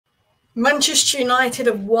Manchester United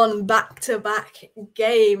have won back-to-back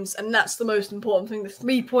games, and that's the most important thing, the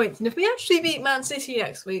 3 points. And if we actually beat Man City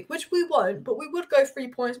next week, which we won't, but we would go 3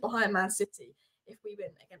 points behind Man City if we win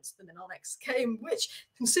against them in our next game, which,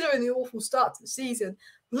 considering the awful start to the season,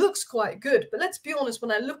 looks quite good. But let's be honest,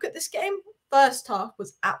 when I look at this game, first half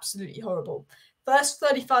was absolutely horrible. First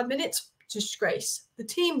 35 minutes, disgrace. The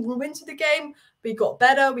team grew into the game. We got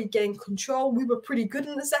better. We gained control. We were pretty good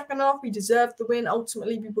in the second half. We deserved the win.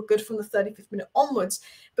 Ultimately, we were good from the 35th minute onwards.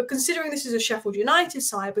 But considering this is a Sheffield United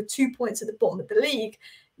side with 2 points at the bottom of the league,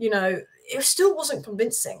 it still wasn't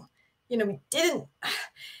convincing. We didn't,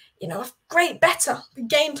 better. We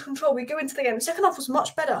gained control. We go into the game. The second half was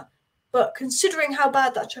much better. But considering how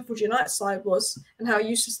bad that Sheffield United side was and how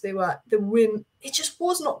useless they were, the win, it just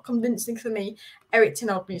was not convincing for me. Eric Ten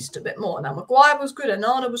Hag needed a bit more. Now, Maguire was good.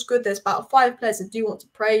 Onana was good. There's about 5 players I do want to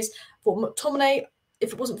praise. But McTominay,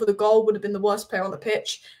 if it wasn't for the goal, would have been the worst player on the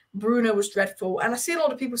pitch. Bruno was dreadful. And I see a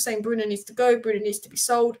lot of people saying Bruno needs to go. Bruno needs to be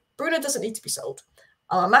sold. Bruno doesn't need to be sold.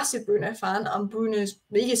 I'm a massive Bruno fan. I'm Bruno's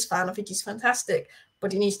biggest fan. I think he's fantastic.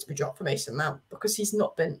 But he needs to be dropped for Mason Mount because he's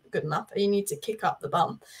not been good enough. He needs to kick up the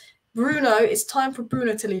bum. Bruno, it's time for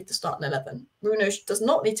Bruno to leave the starting 11. Bruno does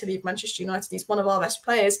not need to leave Manchester United. He's one of our best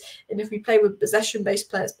players. And if we play with possession-based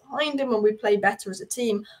players behind him and we play better as a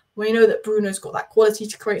team, we know that Bruno's got that quality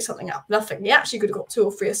to create something out of nothing. He actually could have got 2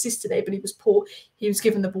 or 3 assists today, but he was poor. He was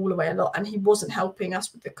giving the ball away a lot, and he wasn't helping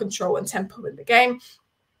us with the control and tempo in the game.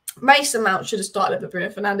 Mason Mount should have started over Bruno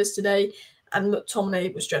Fernandes today. And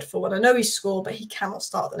McTominay was dreadful. And I know he scored, but he cannot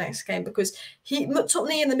start the next game because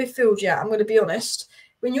McTominay in the midfield, I'm going to be honest,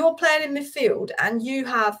 when you're playing in midfield and you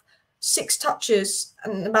have 6 touches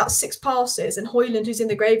and about 6 passes, and Højlund, who's in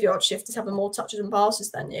the graveyard shift, is having more touches and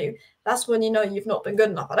passes than you, that's when you know you've not been good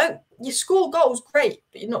enough. You score goals, great,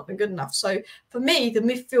 but you've not been good enough. So for me, the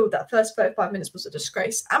midfield, that first 35 minutes was a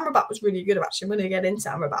disgrace. Amrabat was really good, actually. I'm going to get into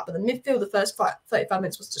Amrabat, but the midfield, the first 35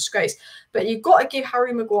 minutes was a disgrace. But you've got to give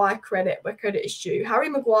Harry Maguire credit where credit is due. Harry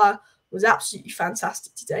Maguire was absolutely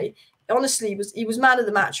fantastic today. Honestly, he was man of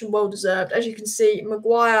the match and well deserved. As you can see,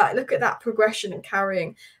 Maguire, look at that progression and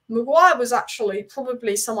carrying. Maguire was actually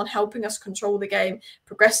probably someone helping us control the game,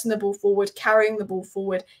 progressing the ball forward, carrying the ball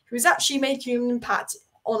forward. He was actually making an impact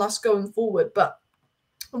on us going forward. But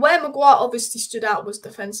where Maguire obviously stood out was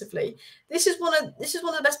defensively. This is one of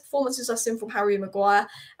the best performances I've seen from Harry Maguire.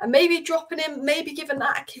 And maybe dropping him, maybe giving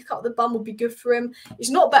that a kick up the bum would be good for him.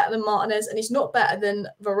 He's not better than Martinez and he's not better than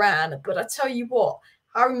Varane. But I tell you what,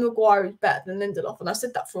 Harry Maguire is better than Lindelof, and I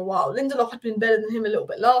said that for a while. Lindelof had been better than him a little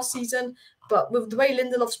bit last season, but with the way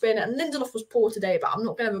Lindelof's been, and Lindelof was poor today, but I'm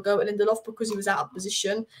not going to go at Lindelof because he was out of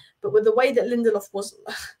position. But with the way that Lindelof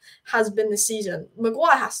has been this season,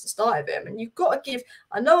 Maguire has to start with him. And you've got to give,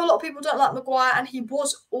 I know a lot of people don't like Maguire, and he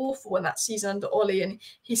was awful in that season under Ollie, and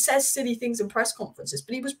he says silly things in press conferences,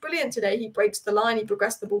 but he was brilliant today. He breaks the line, he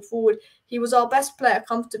progressed the ball forward. He was our best player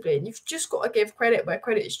comfortably, and you've just got to give credit where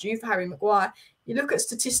credit is due for Harry Maguire. You look at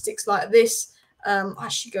statistics like this, I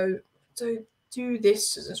actually go to do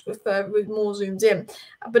this with more zoomed in.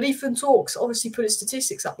 But Ethan Talks obviously put his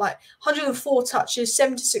statistics up, like 104 touches,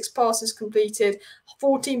 76 passes completed,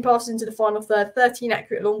 14 passes into the final third, 13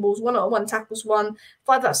 accurate long balls, 1-on-1 tackles won,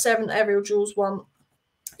 5 out of 7 aerial duels won.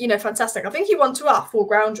 Fantastic. I think he won 2 out of 4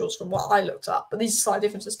 ground duels from what I looked up, but these are slightly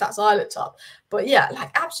different to stats I looked up. But yeah,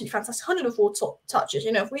 absolutely fantastic. 104 touches.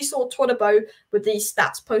 If we saw Todibo with these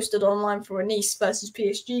stats posted online for a Nice versus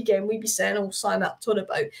PSG game, we'd be saying, oh, sign up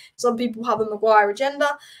Todibo. Some people have a Maguire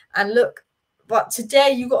agenda, and look, but today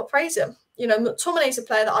you got to praise him. McTominay's a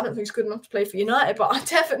player that I don't think is good enough to play for United, but I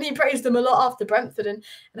definitely praised him a lot after Brentford. And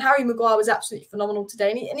Harry Maguire was absolutely phenomenal today.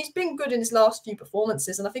 And he's been good in his last few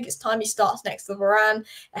performances. And I think it's time he starts next to Varane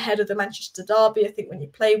ahead of the Manchester derby. I think when you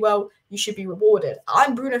play well, you should be rewarded.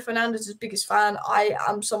 I'm Bruno Fernandes' biggest fan. I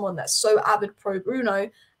am someone that's so avid pro Bruno.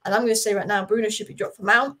 And I'm going to say right now, Bruno should be dropped for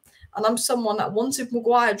Mount. And I'm someone that wanted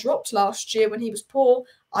Maguire dropped last year when he was poor.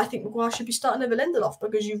 I think Maguire should be starting over Lindelof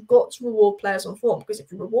because you've got to reward players on form. Because if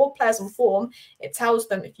you reward players on form, it tells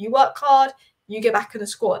them if you work hard, you get back in the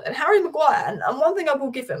squad. And Harry Maguire, and one thing I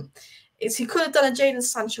will give him, is he could have done a Jadon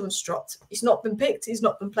Sancho and dropped. He's not been picked. He's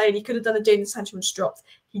not been played. He could have done a Jadon Sancho and dropped.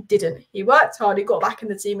 He didn't. He worked hard. He got back in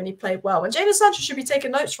the team and he played well. And Jadon Sancho should be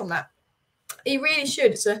taking notes from that. He really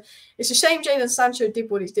should. It's a shame Jadon Sancho did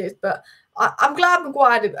what he did, but I'm glad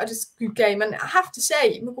Maguire had a good game. And I have to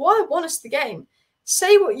say, Maguire won us the game.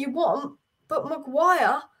 Say what you want, but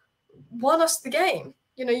Maguire won us the game.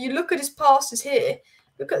 You look at his passes here.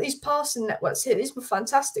 Look at these passing networks here. These were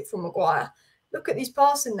fantastic from Maguire. Look at these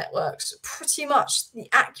passing networks. Pretty much the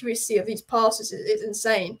accuracy of these passes is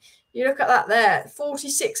insane. You look at that there,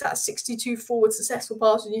 46 out of 62 forward successful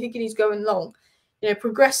passes, and you're thinking he's going long. You know,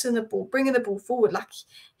 progressing the ball, bringing the ball forward. Like,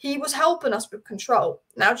 he was helping us with control.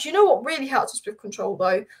 Now, do you know what really helped us with control,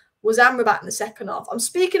 though? Was Amrabat in the second half. I'm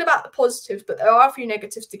speaking about the positives, but there are a few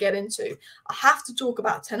negatives to get into. I have to talk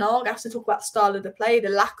about Ten Hag. I have to talk about the style of the play, the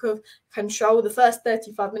lack of control. The first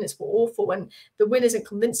 35 minutes were awful, and the win isn't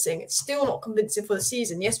convincing. It's still not convincing for the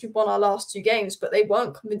season. Yes, we've won our last 2 games, but they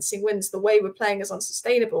weren't convincing wins. The way we're playing is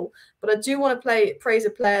unsustainable. But I do want to praise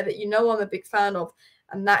a player that you know I'm a big fan of,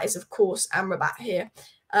 and that is, of course, Amrabat here.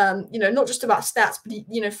 You know, not just about stats, but he,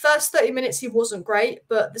 you know, first 30 minutes he wasn't great,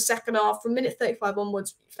 but the second half, from minute 35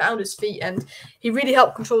 onwards, he found his feet and he really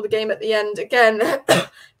helped control the game at the end. Again,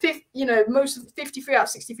 you know, most of 53 out of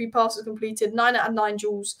 63 passes completed, 9 out of 9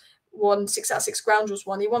 duels won, 6 out of 6 ground duels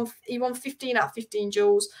won. He won 15 out of 15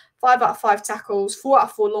 duels, 5 out of 5 tackles, 4 out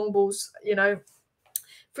of 4 long balls. You know,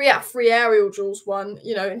 3 out of 3 aerial duels won.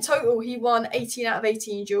 You know, in total, he won 18 out of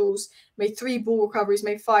 18 duels, made 3 ball recoveries,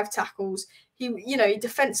 made 5 tackles. You know, he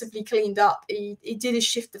defensively cleaned up. He did his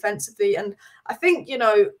shift defensively. And I think, you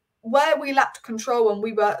know, where we lacked control and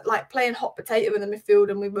we were like playing hot potato in the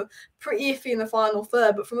midfield and we were pretty iffy in the final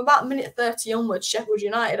third, but from about minute 30 onwards, Sheffield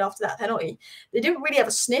United, after that penalty, they didn't really have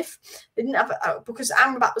a sniff. They didn't have because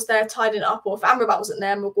Amrabat was there tidying it up, or if Amrabat wasn't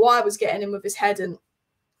there, Maguire was getting in with his head. And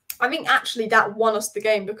I think actually that won us the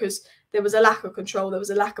game because there was a lack of control. There was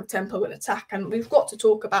a lack of tempo and attack, and we've got to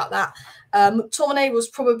talk about that. McTominay was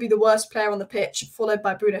probably the worst player on the pitch, followed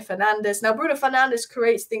by Bruno Fernandes. Now, Bruno Fernandes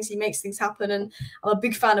creates things. He makes things happen, and I'm a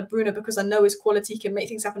big fan of Bruno because I know his quality. He can make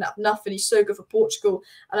things happen out of nothing. He's so good for Portugal,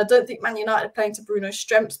 and I don't think Man United are playing to Bruno's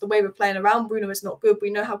strengths. The way we're playing around Bruno is not good. We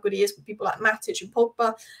know how good he is with people like Matic and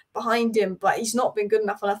Pogba behind him, but he's not been good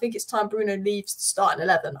enough, and I think it's time Bruno leaves the starting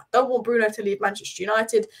 11. I don't want Bruno to leave Manchester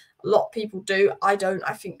United. A lot of people do. I don't.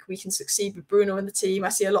 I think we can succeed with Bruno in the team. I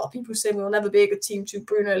see a lot of people saying we'll never be a good team till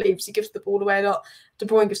Bruno leaves. He gives the ball away a lot. De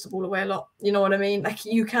Bruyne gives the ball away a lot. You know what I mean? Like,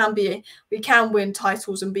 we can win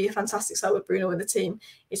titles and be a fantastic side with Bruno in the team.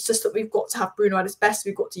 It's just that we've got to have Bruno at his best.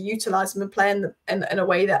 We've got to utilise him and play in a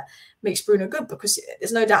way that makes Bruno good, because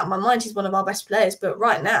there's no doubt in my mind he's one of our best players. But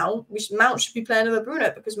right now, Mount should be playing over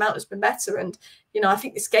Bruno because Mount has been better. And, you know, I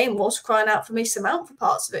think this game was crying out for Mason Mount for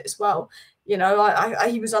parts of it as well. You know,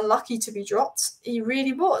 he was unlucky to be dropped. He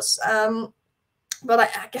really was. But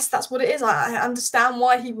I guess that's what it is. I understand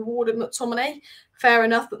why he rewarded McTominay. Fair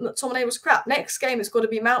enough, but McTominay was crap. Next game, it's got to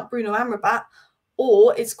be Mount, Bruno, Amrabat,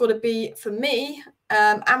 or it's got to be, for me,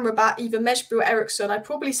 Amrabat, either Mejbri or Ericsson. I'd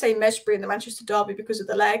probably say Mejbri in the Manchester derby because of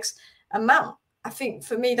the legs, and Mount. I think,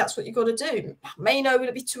 for me, that's what you've got to do. Mayno, would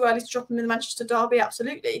it be too early to drop him in the Manchester derby?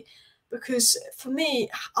 Absolutely. Because, for me,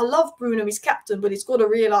 I love Bruno, he's captain, but he's got to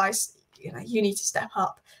realise, you know, you need to step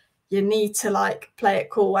up. You need to, like, play it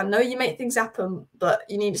cool. I know you make things happen, but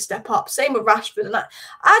you need to step up. Same with Rashford. And I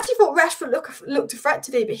actually thought Rashford looked a threat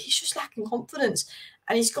today, but he's just lacking confidence.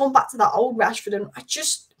 And he's gone back to that old Rashford. And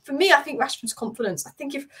for me, I think Rashford's confidence. I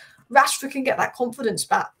think if Rashford can get that confidence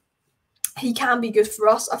back, he can be good for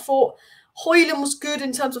us. I thought Højlund was good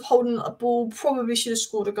in terms of holding a ball, probably should have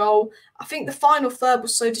scored a goal. I think the final third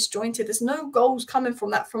was so disjointed. There's no goals coming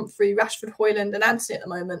from that front three, Rashford, Højlund and Antony at the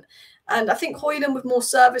moment. And I think Højlund with more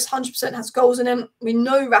service, 100% has goals in him. We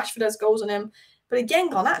know Rashford has goals in him. But again,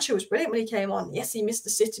 Garnacho was brilliant when he came on. Yes, he missed the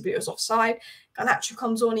City, but it was offside. Garnacho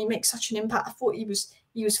comes on, he makes such an impact. I thought he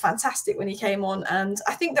was fantastic when he came on. And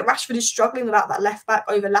I think that Rashford is struggling without that left-back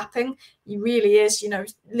overlapping. He really is. You know,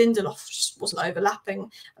 Lindelof just wasn't overlapping.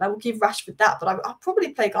 And I will give Rashford that. But I'll probably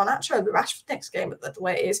play Garnacho over Rashford next game, the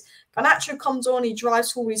way it is. Garnacho comes on, he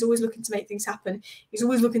drives forward. He's always looking to make things happen. He's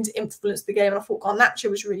always looking to influence the game. And I thought Garnacho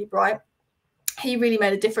was really bright. He really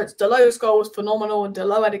made a difference. Delo's goal was phenomenal, and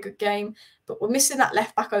Delo had a good game. But we're missing that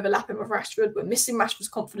left-back overlapping with Rashford. We're missing Rashford's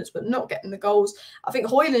confidence, but not getting the goals. I think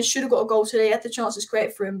Højlund should have got a goal today. He had the chances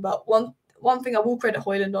great for him. But one thing I will credit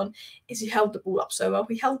Højlund on is he held the ball up so well.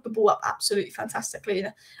 He held the ball up absolutely fantastically.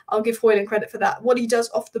 And I'll give Højlund credit for that. What he does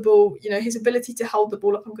off the ball, you know, his ability to hold the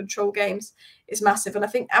ball up and control games is massive. And I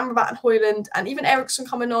think Amrabat and Højlund and even Ericsson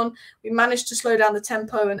coming on, we managed to slow down the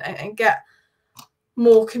tempo and get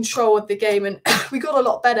more control of the game, and we got a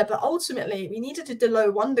lot better. But ultimately, we needed a Delo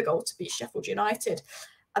wonder goal to beat Sheffield United,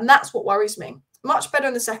 and that's what worries me. Much better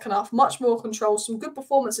in the second half, much more control, some good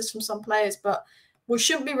performances from some players, but we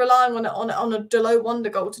shouldn't be relying on a Delo wonder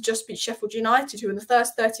goal to just beat Sheffield United, who in the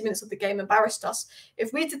first 30 minutes of the game embarrassed us.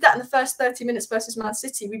 If we did that in the first 30 minutes versus Man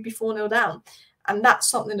City, we'd be 4-0 down, and that's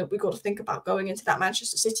something that we've got to think about going into that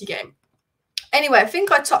Manchester City game. Anyway, I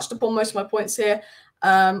think I touched upon most of my points here.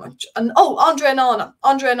 Andre Onana.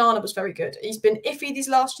 Andre Onana was very good. He's been iffy these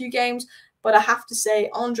last few games, But I have to say,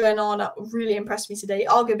 Andre Onana really impressed me today.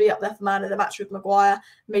 Arguably up there for man of the match with Maguire.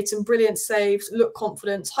 Made some brilliant saves, looked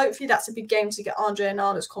confident. Hopefully that's a big game to get Andre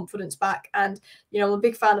Onana's confidence back. And, you know, I'm a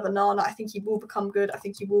big fan of Onana. I think he will become good. I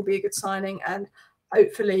think he will be a good signing. And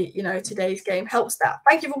hopefully, you know, today's game helps that.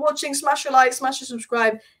 Thank you for watching. Smash your like, smash your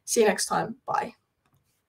subscribe. See you next time. Bye.